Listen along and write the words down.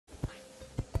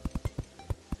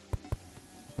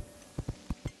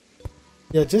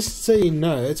Yeah, just so you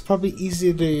know, it's probably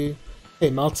easier to play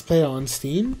multiplayer on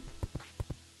Steam.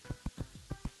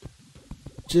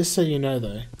 Just so you know,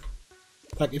 though,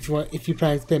 like if you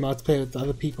plan to play multiplayer with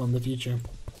other people in the future.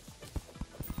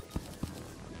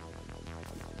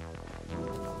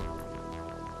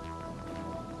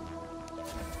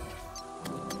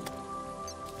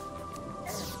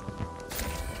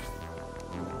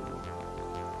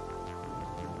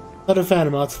 Not a fan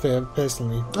of multiplayer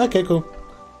personally. Okay, cool.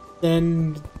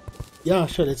 Then, yeah,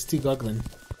 sure. Let's do Goglin.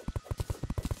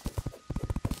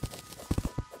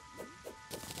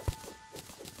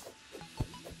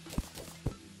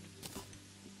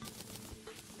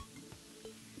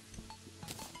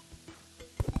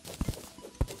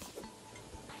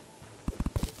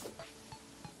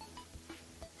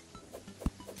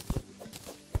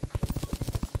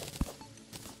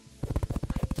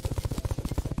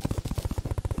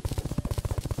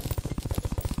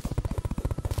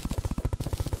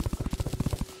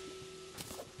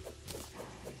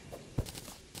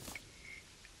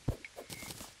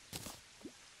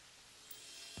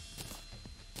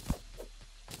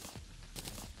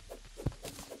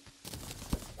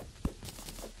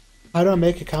 How do I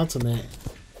make accounts on there?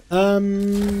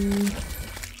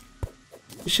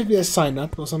 It should be a sign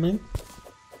up or something.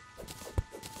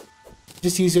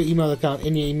 Just use your email account,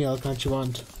 any email account you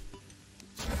want.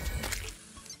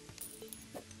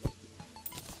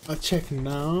 I'll check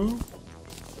now.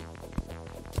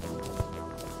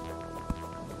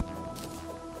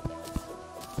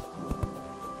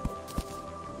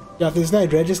 Yeah, if there's no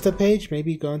register page,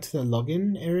 maybe go into the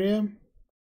login area.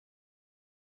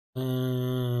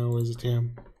 Where's it here?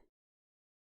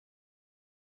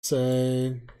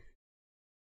 So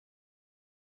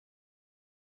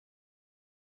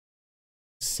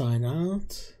sign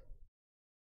out.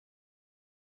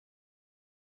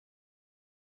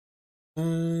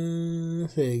 So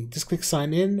just click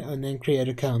sign in and then create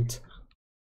account.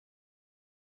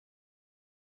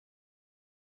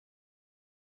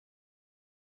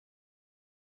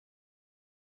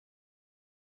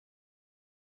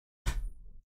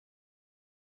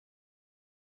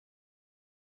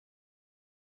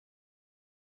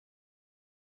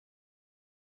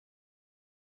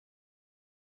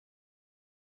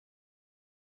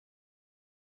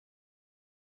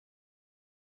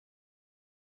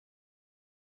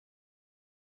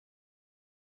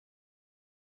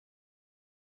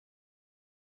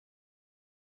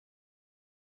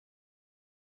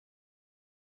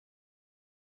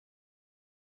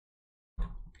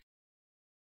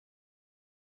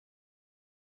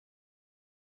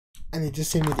 And you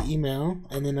just send me the email,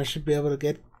 and then I should be able to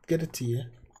get it to you.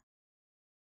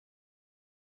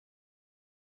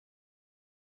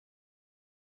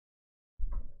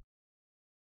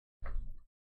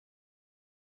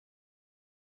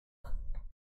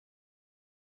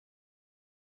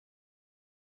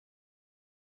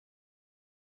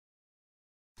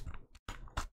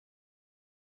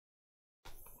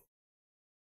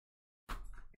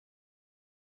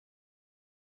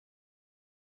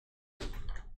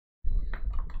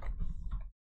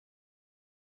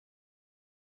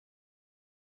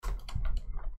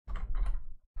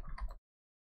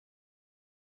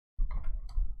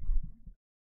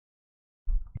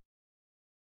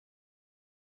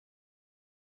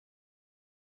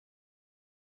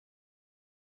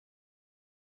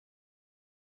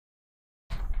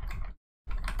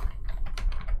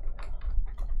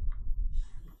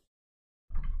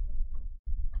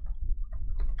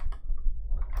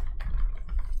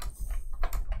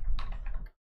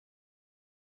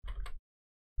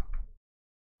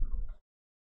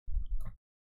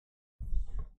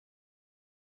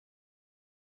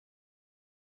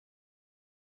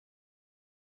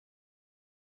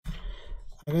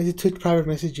 I'm going to Twitch private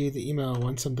message you the email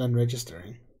once I'm done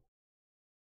registering.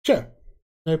 Sure,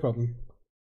 no problem.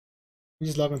 You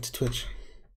just log on to Twitch.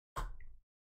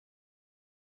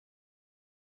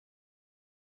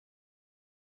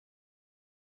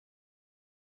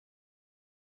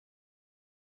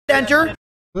 Enter.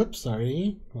 Oops,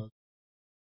 sorry.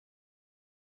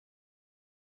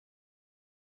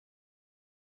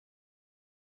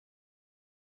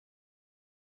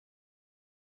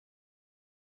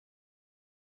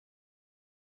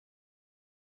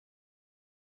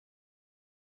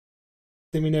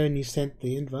 Let me know when you sent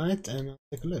the invite, and I'll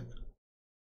take a look.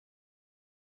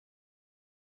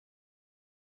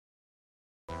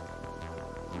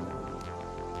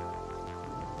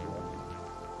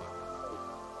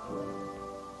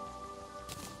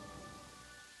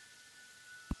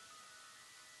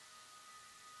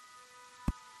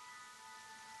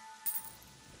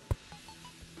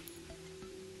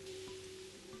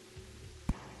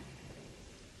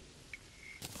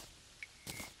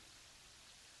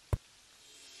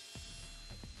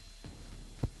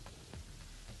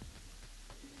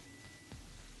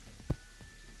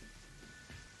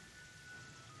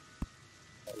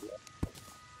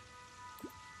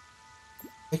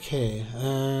 Okay,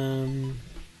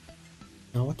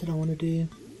 now what did I want to do?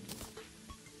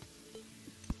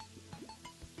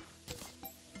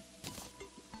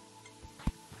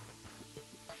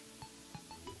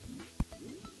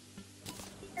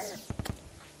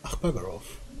 Ach, bugger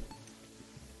off.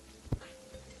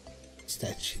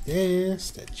 Statue there,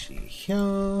 statue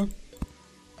here.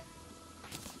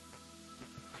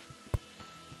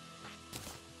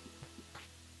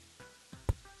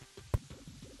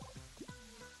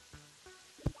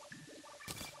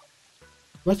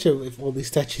 Not sure if all these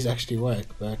statues actually work,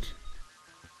 but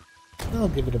I'll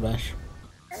give it a bash.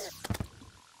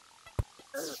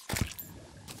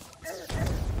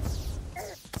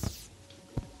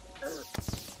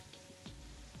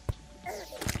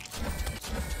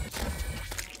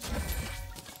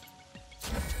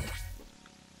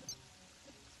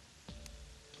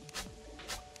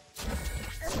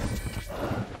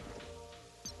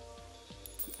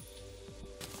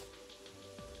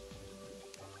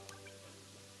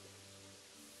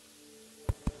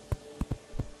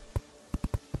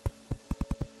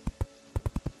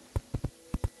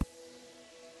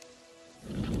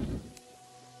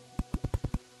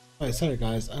 Oh, sorry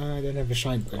guys, I don't have a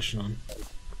shine potion on.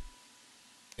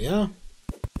 Yeah.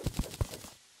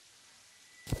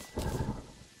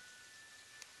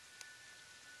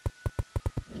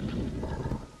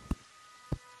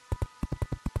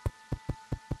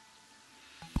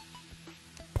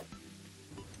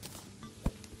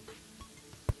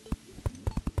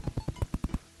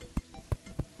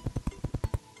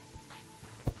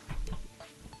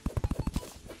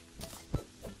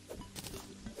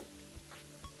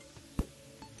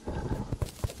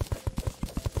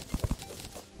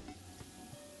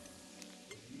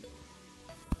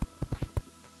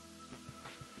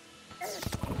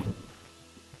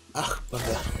 Ach,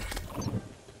 bugger.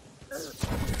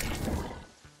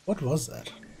 What was that?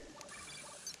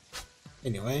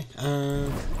 Anyway,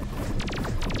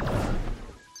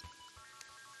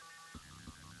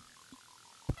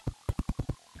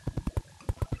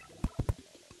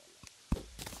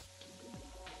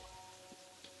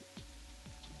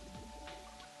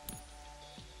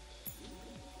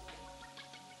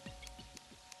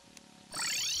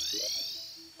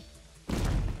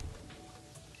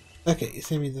 okay, you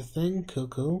send me the thing, cool,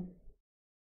 cool.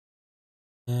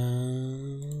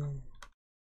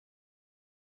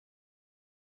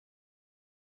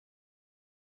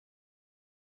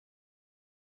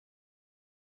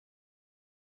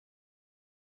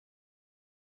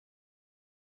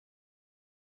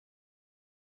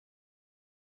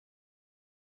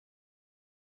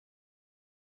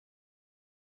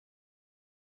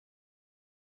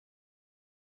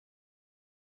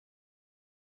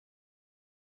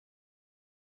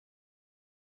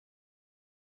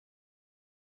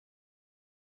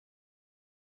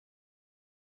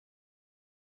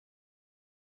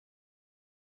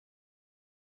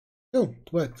 Oh,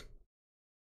 it worked.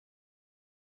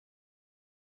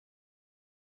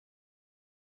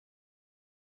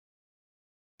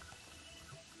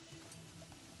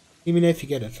 Let me know if you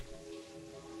get it.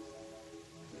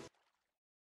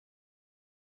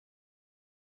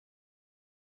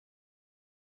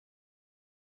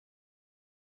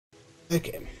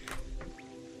 Okay.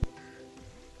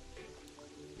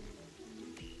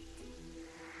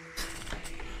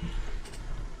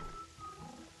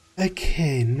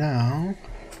 Okay, now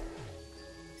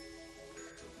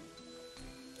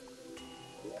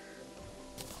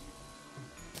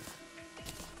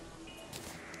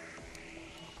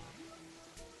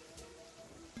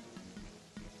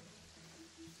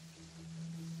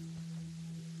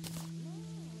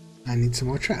I need some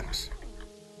more traps.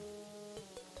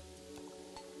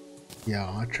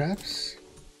 Yeah, traps.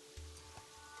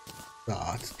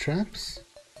 Dart traps.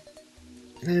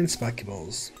 And spiky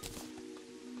balls.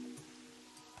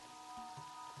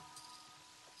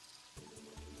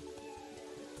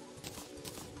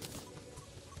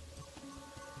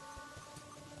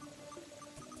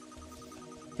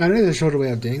 I know there's a shorter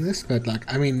way of doing this, but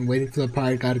like, I mean, waiting for the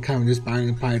pirate guy to come and just buying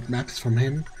the pirate maps from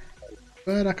him.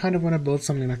 But I kind of want to build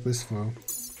something like this for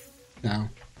now.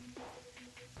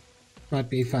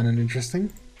 Might be fun and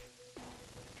interesting.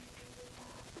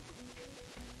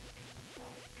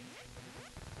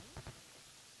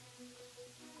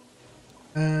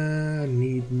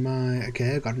 Need my...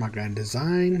 Okay, I got my grand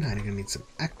design. I'm gonna need some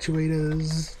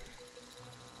actuators.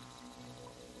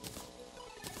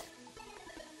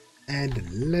 And a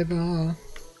lever.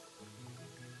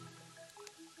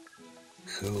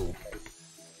 Cool.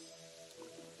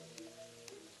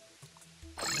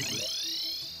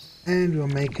 And we'll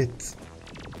make it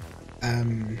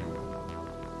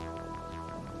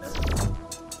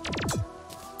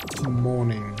it's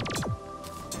morning.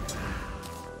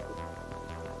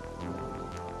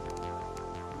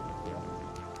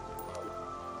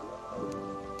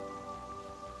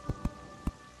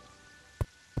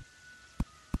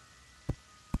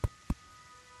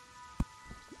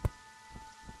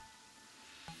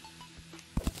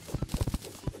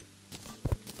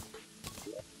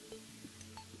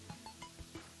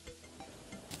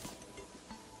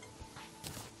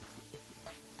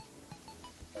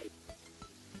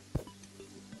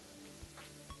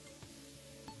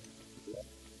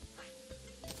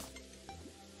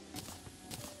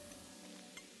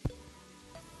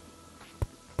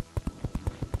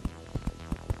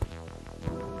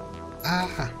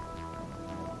 Ah!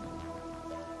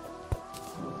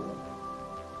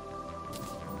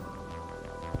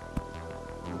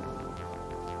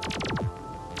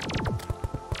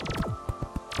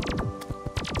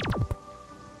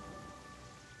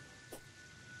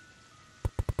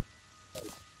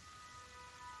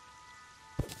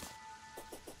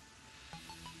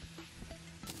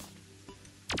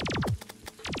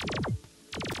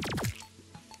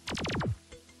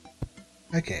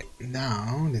 Okay,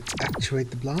 now let's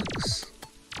actuate the blocks.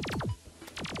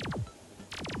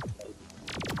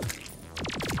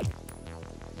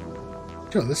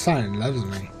 Sure, this siren loves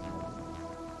me.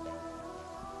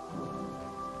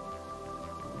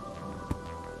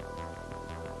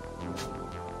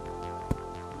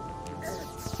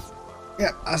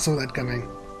 Yeah, I saw that coming.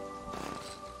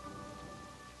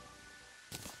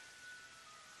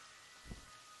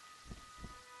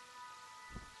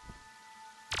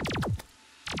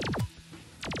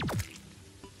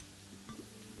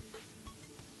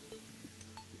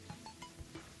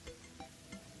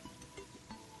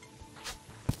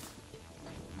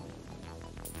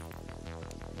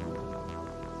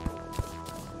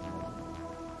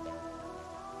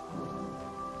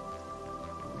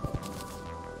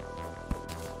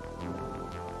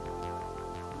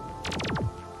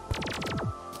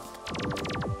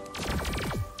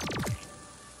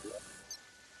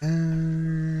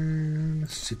 And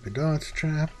super dart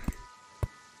trap.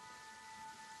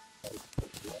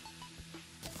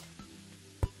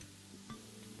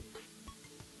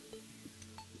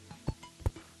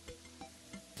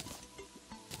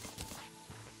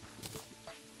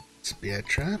 Spear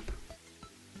trap.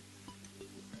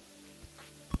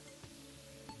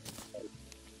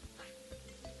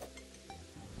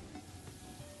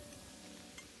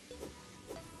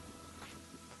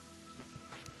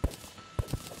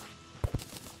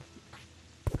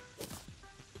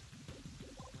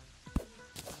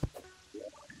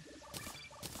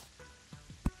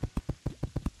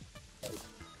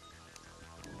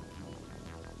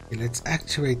 Okay, let's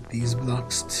actuate these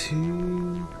blocks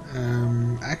too.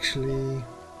 Actually,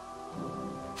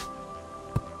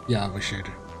 yeah, we should.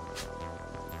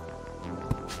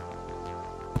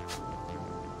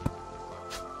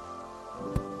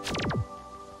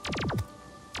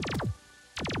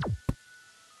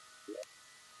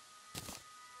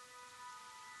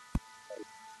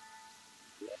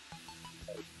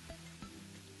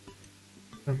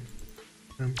 Bum,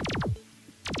 bum,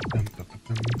 bum, bum, bum, bum,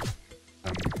 bum.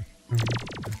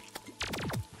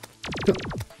 Cool.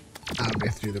 Now we're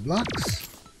through the blocks.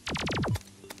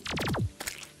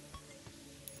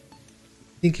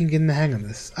 Think you can get the hang of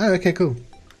this. Oh, okay, cool.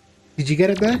 Did you get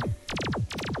it there?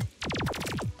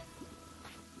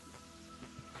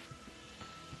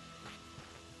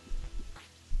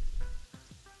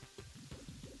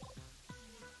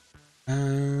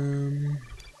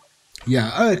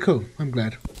 Yeah, oh, cool. I'm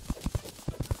glad.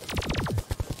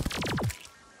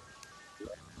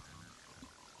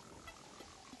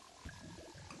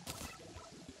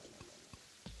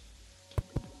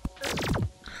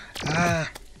 Ah.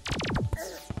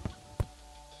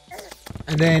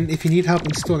 And then if you need help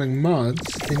installing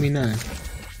mods, let me know.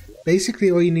 Basically,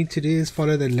 all you need to do is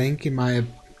follow the link in my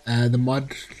the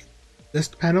mod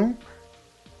list panel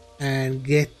and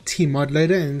get T-Mod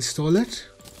Loader and install it.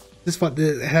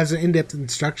 It has an in-depth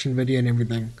instruction video and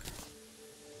everything.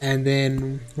 And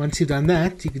then once you've done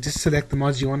that, you can just select the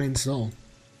mods you want to install.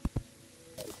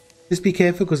 Just be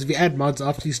careful, because if you add mods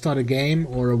after you start a game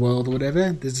or a world or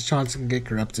whatever, there's a chance it can get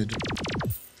corrupted.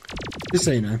 Just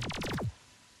so you know.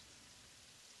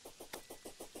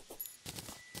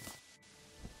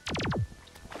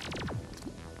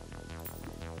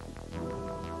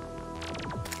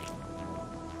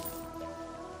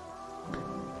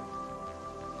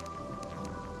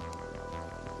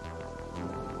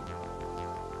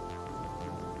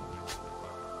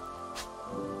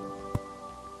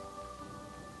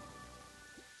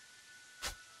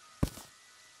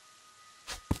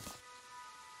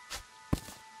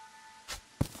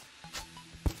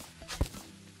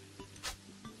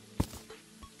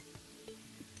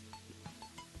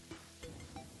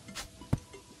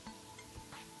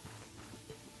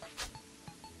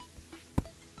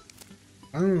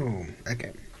 Oh,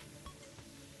 okay.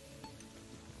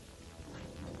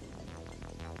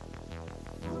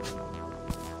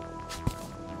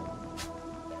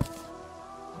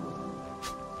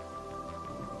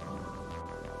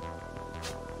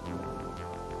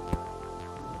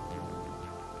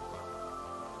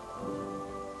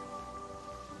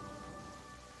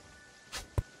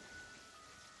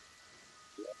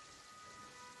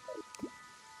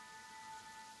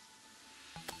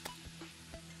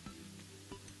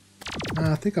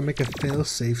 I think I'll make a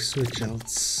fail-safe switch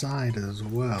outside as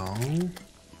well.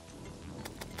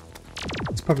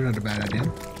 It's probably not a bad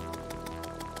idea.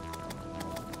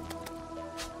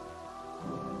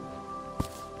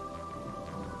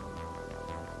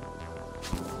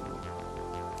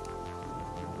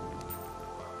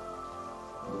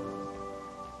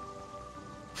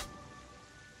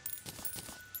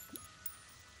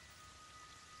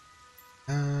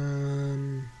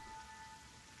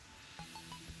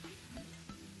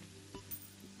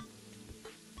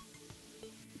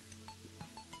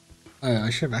 Oh,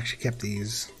 I should have actually kept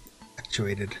these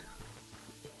actuated.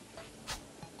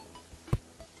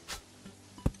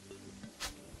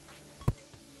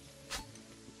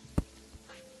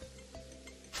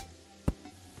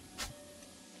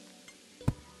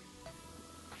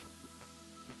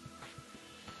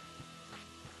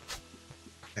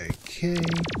 Okay.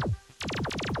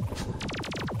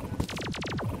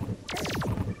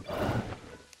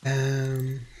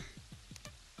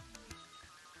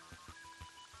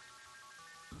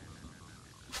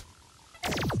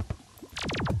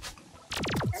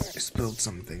 Just build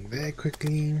something there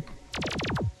quickly.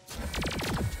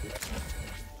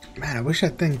 Man, I wish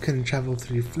that thing couldn't travel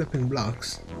through flipping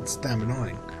blocks. It's damn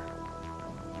annoying.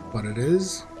 But it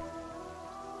is.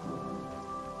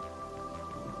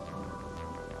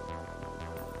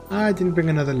 I didn't bring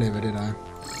another lever, did I?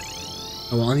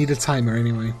 Oh well, I'll need a timer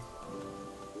anyway.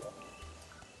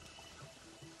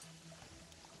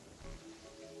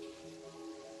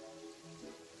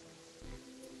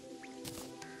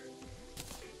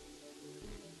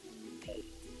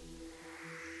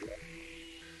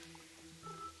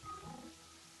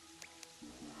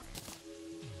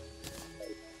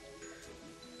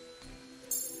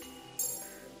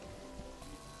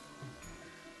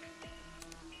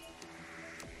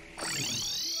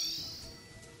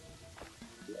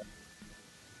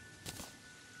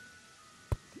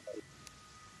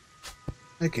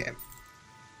 Okay.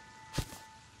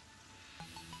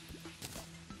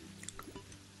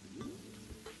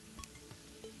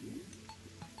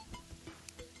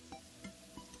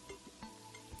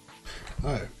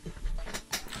 Oh.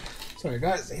 Sorry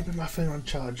guys, I put my phone on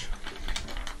charge.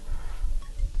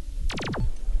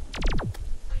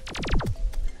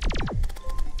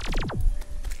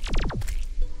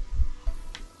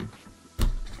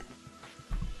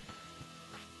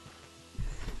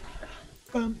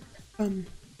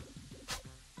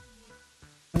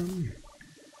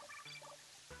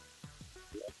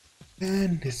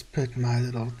 And just put my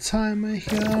little timer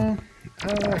here.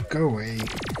 Go away.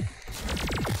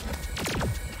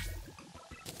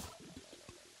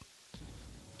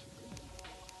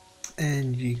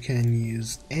 And you can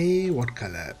use what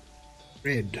color?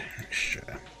 Red, sure.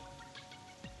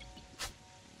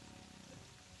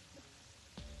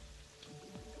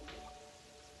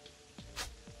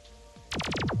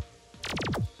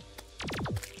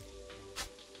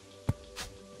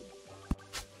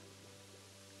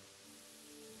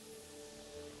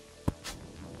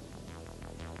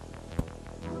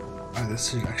 Oh,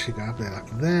 this should actually go up there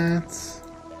like that.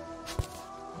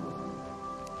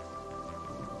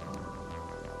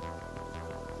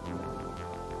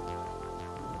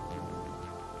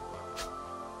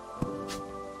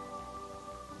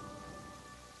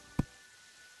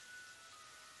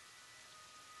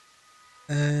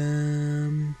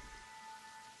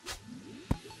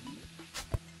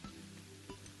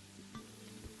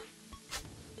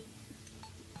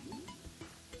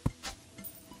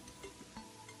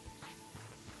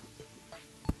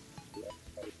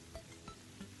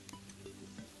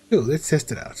 Cool, let's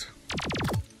test it out.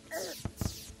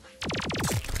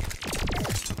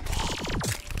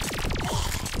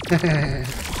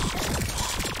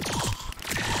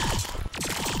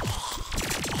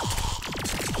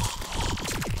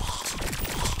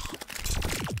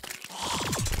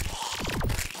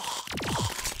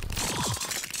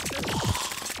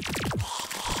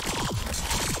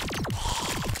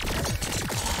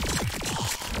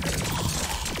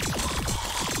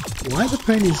 Why are the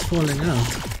pennies falling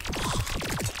out?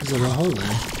 Is there a hole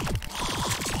there?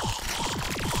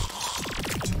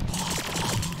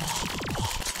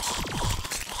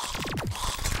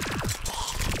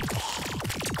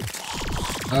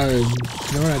 Oh, you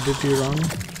know what I did do wrong?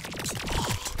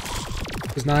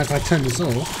 Because now if I turn this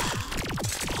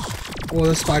off, all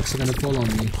the spikes are going to fall on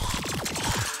me.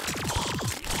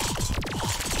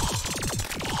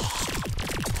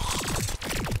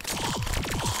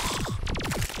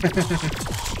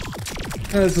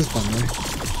 Oh, this is fun though.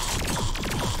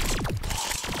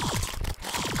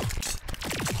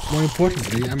 More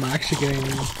importantly, I'm actually getting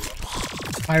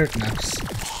pirate maps.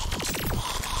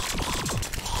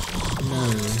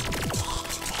 No.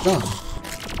 Gone.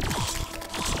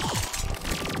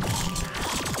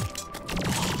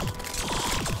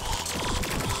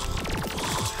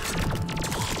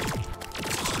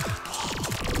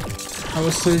 I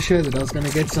was so sure that I was going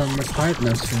to get some pirate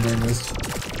maps from doing this.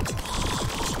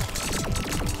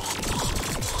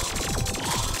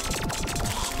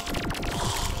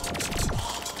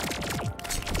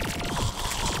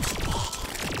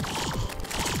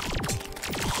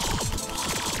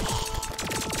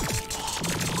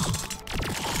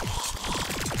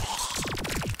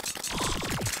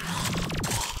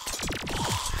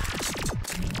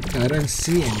 I don't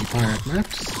see any pirate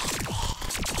maps.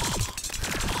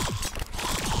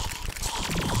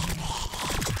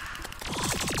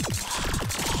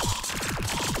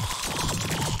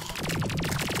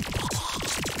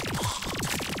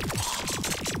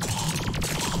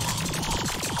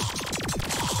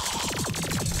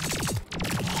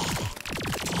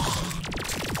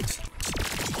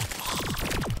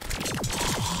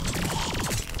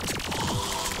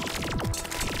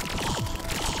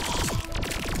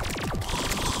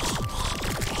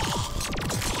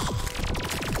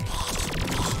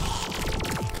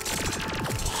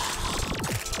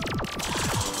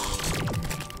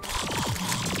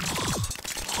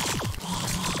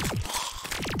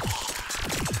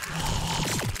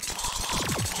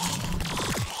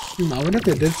 I wonder if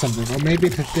they did something, or maybe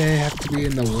that they have to be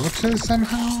in the water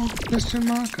somehow? Question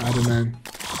mark? I don't know.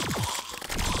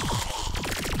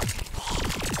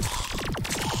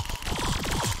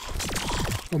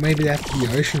 Or maybe they have to be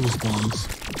ocean spawns.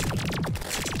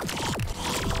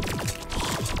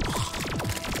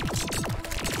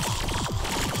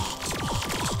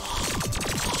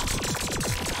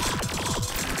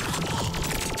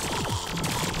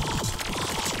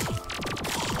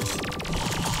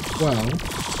 Well,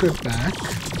 go back.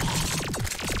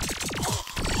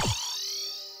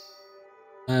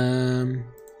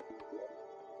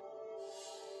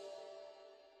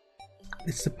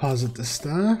 Let's deposit the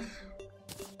stuff.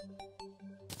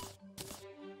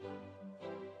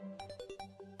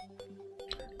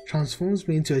 Transforms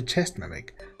me into a chest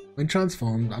mimic. When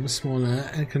transformed, I'm smaller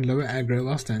and can lower aggro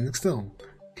while standing still.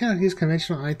 Cannot use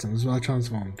conventional items while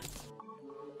transformed.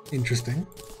 Interesting.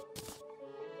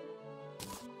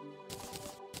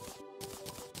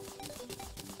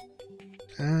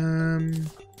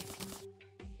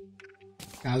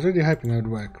 I was really hoping that would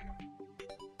work.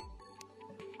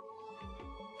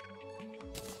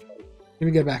 Let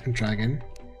me go back and try again.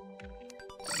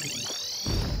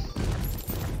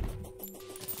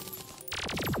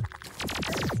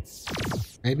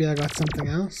 Maybe I got something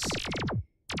else?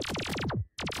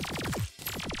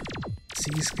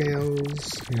 Sea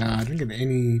scales. Yeah, I didn't get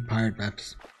any pirate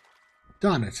maps.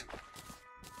 Darn it.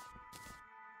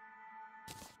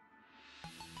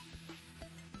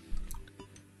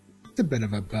 It's a bit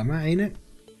of a bummer, ain't it?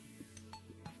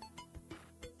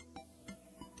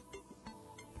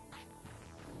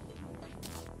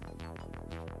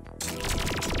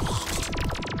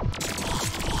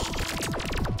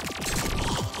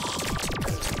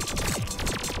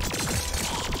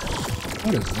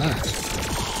 What is that?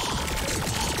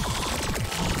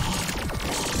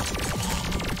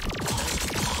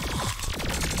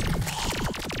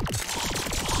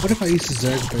 What if I use the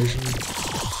Zerg version?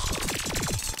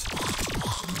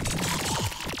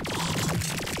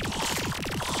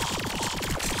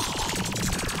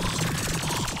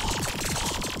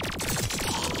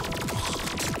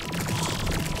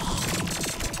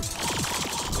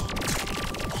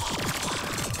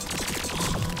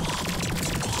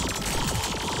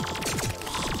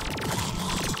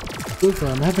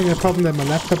 I'm having a problem that my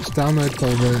laptop's download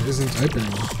folder isn't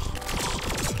opening.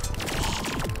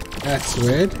 That's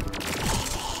weird.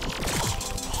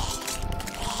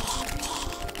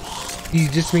 You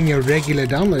just mean your regular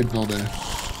download folder.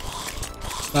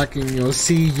 Like in your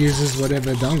C uses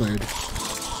whatever download.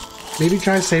 Maybe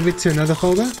try save it to another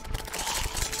folder?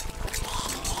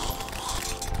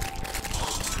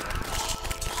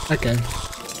 Okay.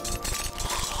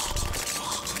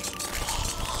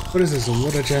 What is this, a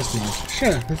water chestnut?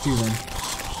 Sure, let's use one.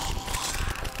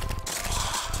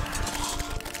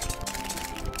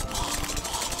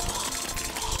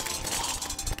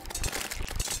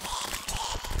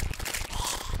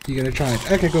 You're gonna try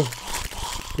it. Okay, cool.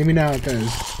 Let me know how it goes.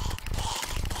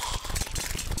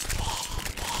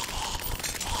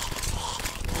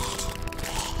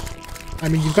 I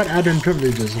mean, you've got add-on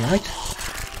privileges, right?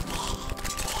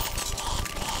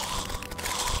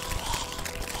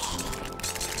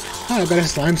 Oh, I got a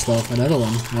slime stuff, another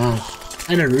one. Wow.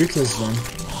 And a rootless one.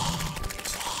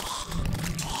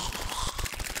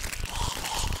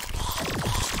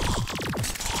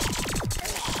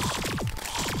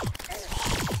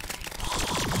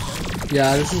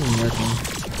 Yeah, this isn't working.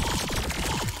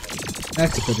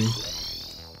 That's a pity.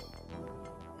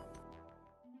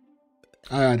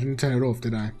 Oh, I didn't turn it off,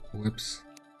 did I? Whoops.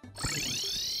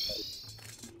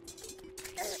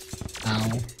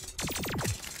 Ow.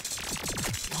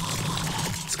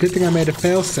 It's a good thing I made a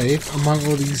failsafe among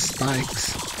all these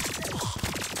spikes.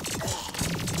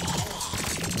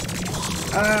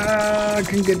 Ah, I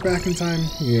can get back in time.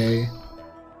 Yay.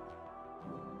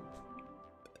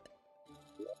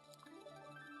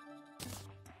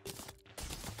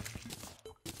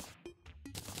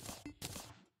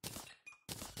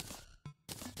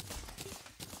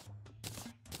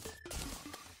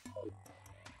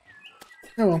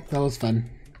 Oh well, that was fun.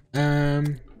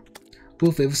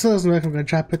 Wolf, if it still doesn't work, I'm gonna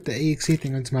try to put the EXE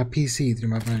thing onto my PC through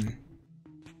my phone.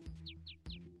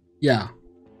 Yeah,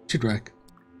 should work.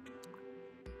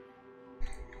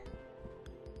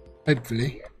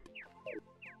 Hopefully.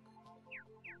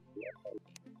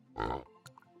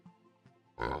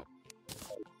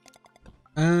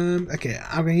 Okay,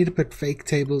 I'm gonna need to put fake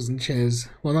tables and chairs.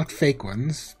 Well, not fake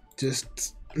ones,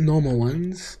 just normal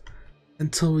ones.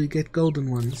 Until we get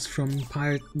golden ones from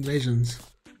pirate invasions.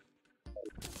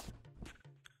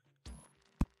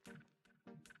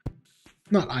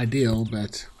 Not ideal,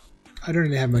 but I don't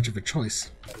really have much of a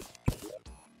choice.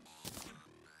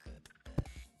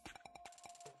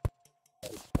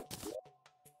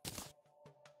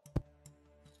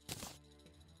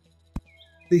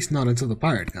 At least not until the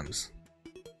pirate comes.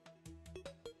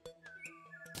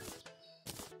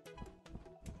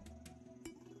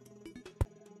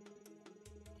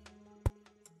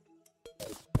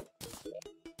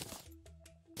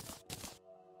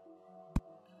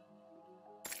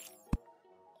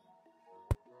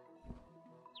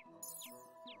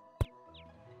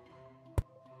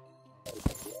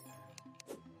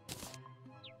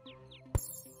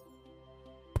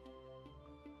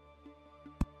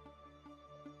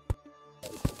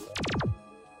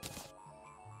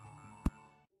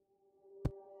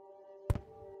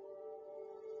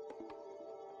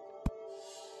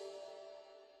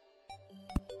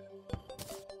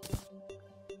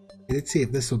 Let's see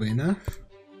if this will be enough.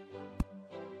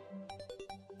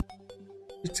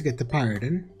 Just to get the pirate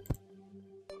in.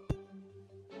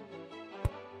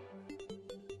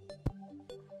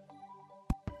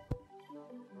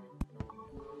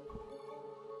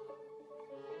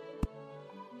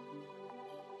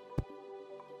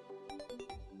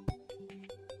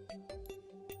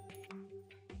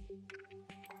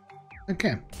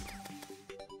 Okay.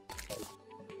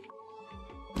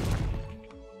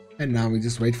 And now we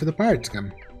just wait for the pirate to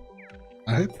come.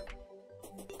 I hope.